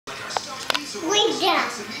Lay down.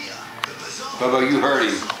 Bubba, you heard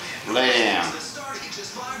him. Lay down.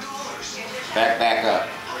 Back up.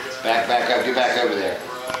 Back up. Get back over there.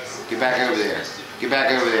 Get back over there. Get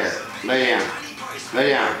back over there. Lay down. Lay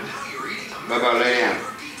down. Bubba, lay down.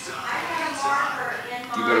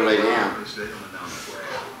 You better lay down.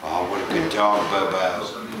 Oh, what a good dog, Bubba.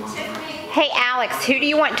 Hey, Alex, who do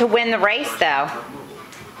you want to win the race, though?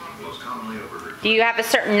 Do you have a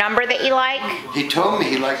certain number that you like? He told me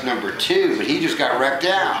he liked number 2, but he just got wrecked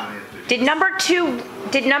out. Did number two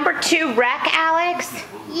wreck, Alex?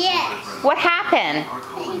 Yes. What happened?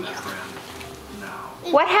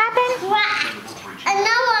 What happened? Crack.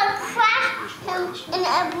 Another crack and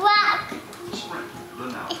a black.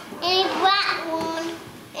 And a black one.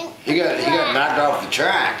 He got knocked off the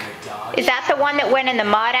track. Is that the one that went in the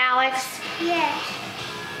mud, Alex? Yes.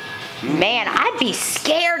 Man, I'd be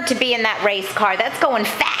scared to be in that race car. That's going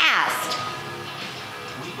fast.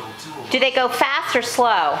 Do they go fast or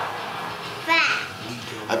slow? Fast.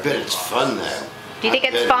 I bet it's fun though. Do you think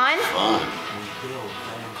it's fun? Fun.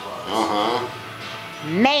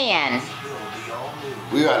 Man.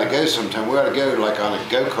 We ought to go sometime. We ought to go like on a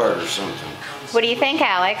go-kart or something. What do you think,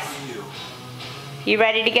 Alex? You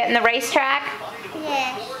ready to get in the racetrack?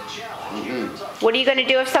 Yes. What are you going to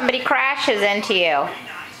do if somebody crashes into you?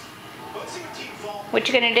 What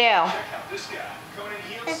you going to do?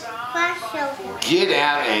 It's fast over. Get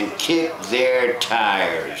out and kick their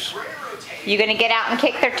tires. You going to get out and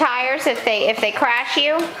kick their tires if they crash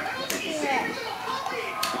you? Yes.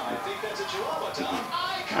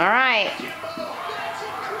 All right.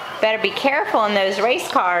 Better be careful in those race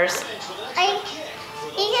cars.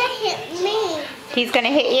 He gonna hit me. He's going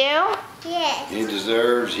to hit you? Yes. He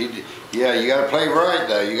deserves. Yeah, you got to play right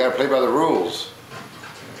though. You got to play by the rules.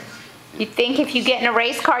 You think if you get in a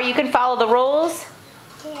race car you can follow the rules?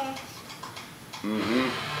 Yes.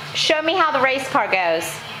 Show me how the race car goes.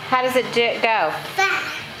 How does it go?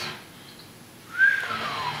 Fast.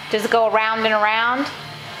 Does it go around and around?